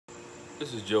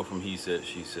This is Joe from He Said,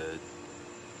 She Said,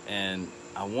 and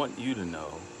I want you to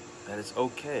know that it's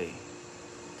okay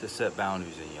to set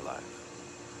boundaries in your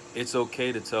life. It's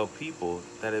okay to tell people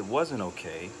that it wasn't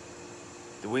okay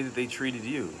the way that they treated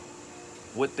you.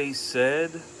 What they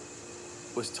said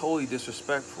was totally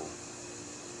disrespectful.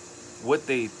 What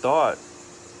they thought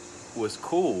was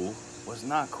cool was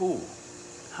not cool.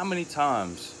 How many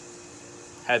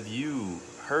times have you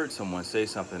heard someone say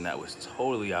something that was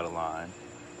totally out of line,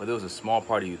 but there was a small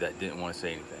part of you that didn't want to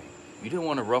say anything? You didn't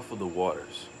want to ruffle the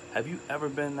waters. Have you ever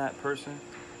been that person?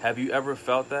 Have you ever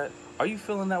felt that? Are you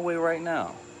feeling that way right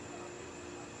now?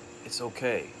 It's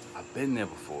okay. I've been there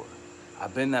before.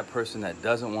 I've been that person that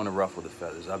doesn't want to ruffle the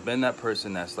feathers. I've been that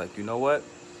person that's like, you know what?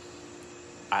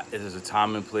 There's a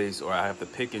time and place, or I have to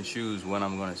pick and choose when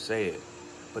I'm going to say it.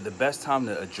 But the best time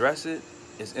to address it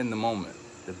is in the moment.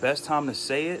 The best time to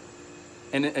say it,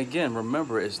 and again,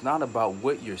 remember, it's not about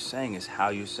what you're saying, it's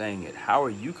how you're saying it. How are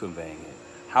you conveying it?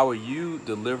 How are you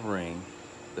delivering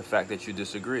the fact that you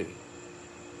disagree?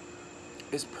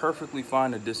 It's perfectly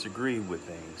fine to disagree with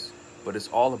things, but it's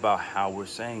all about how we're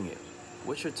saying it.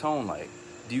 What's your tone like?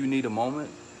 Do you need a moment?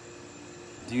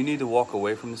 Do you need to walk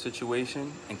away from the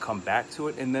situation and come back to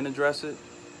it and then address it?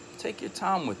 Take your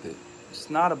time with it. It's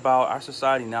not about, our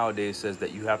society nowadays says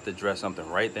that you have to address something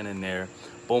right then and there.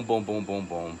 Boom, boom, boom, boom,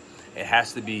 boom. It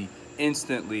has to be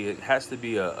instantly. It has to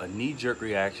be a knee-jerk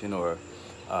reaction, or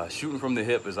shooting from the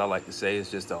hip, as I like to say.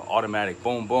 It's just an automatic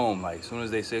boom, boom. Like as soon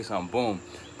as they say something, boom.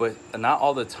 But not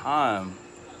all the time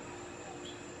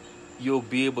you'll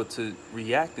be able to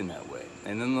react in that way.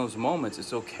 And in those moments,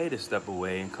 it's okay to step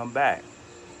away and come back.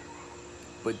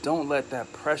 But don't let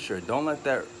that pressure, don't let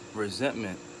that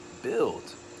resentment build.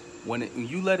 When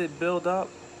you let it build up,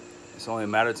 it's only a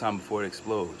matter of time before it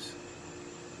explodes.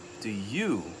 Do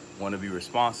you want to be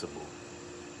responsible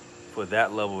for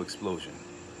that level of explosion?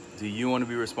 Do you want to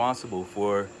be responsible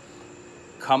for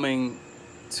coming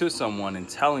to someone and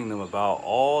telling them about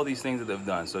all these things that they've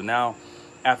done? So now,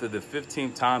 after the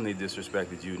 15th time they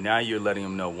disrespected you, now you're letting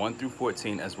them know 1 through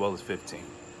 14 as well as 15.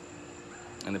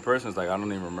 And the person's like, I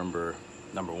don't even remember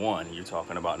number 1. You're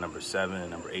talking about number 7,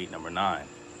 number 8, number 9.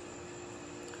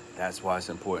 That's why it's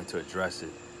important to address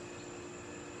it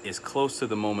as close to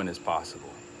the moment as possible.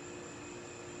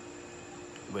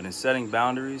 But in setting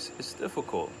boundaries, it's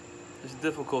difficult. It's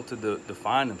difficult to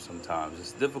define them sometimes.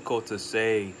 It's difficult to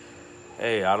say,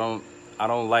 hey, I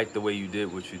don't like the way you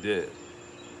did what you did.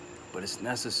 But it's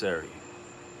necessary.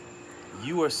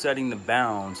 You are setting the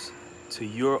bounds to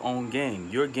your own game.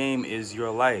 Your game is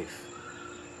your life.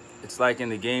 It's like in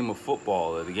the game of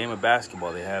football or the game of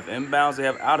basketball. They have inbounds, they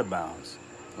have out of bounds.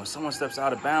 When someone steps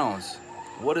out of bounds,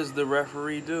 what does the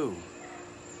referee do?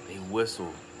 They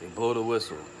whistle. They blow the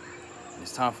whistle. And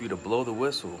it's time for you to blow the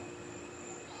whistle,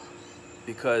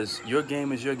 because your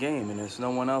game is your game and it's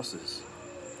no one else's.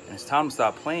 And it's time to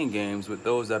stop playing games with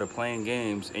those that are playing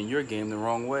games in your game the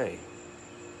wrong way.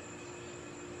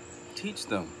 Teach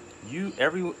them.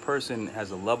 Every person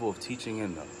has a level of teaching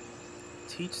in them.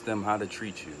 Teach them how to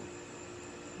treat you.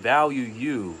 Value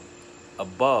you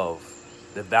above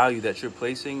the value that you're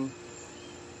placing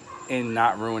in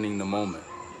not ruining the moment.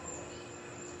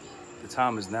 The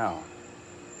time is now.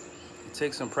 It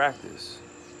takes some practice.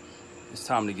 It's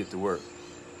time to get to work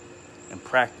and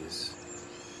practice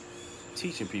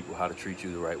teaching people how to treat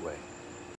you the right way.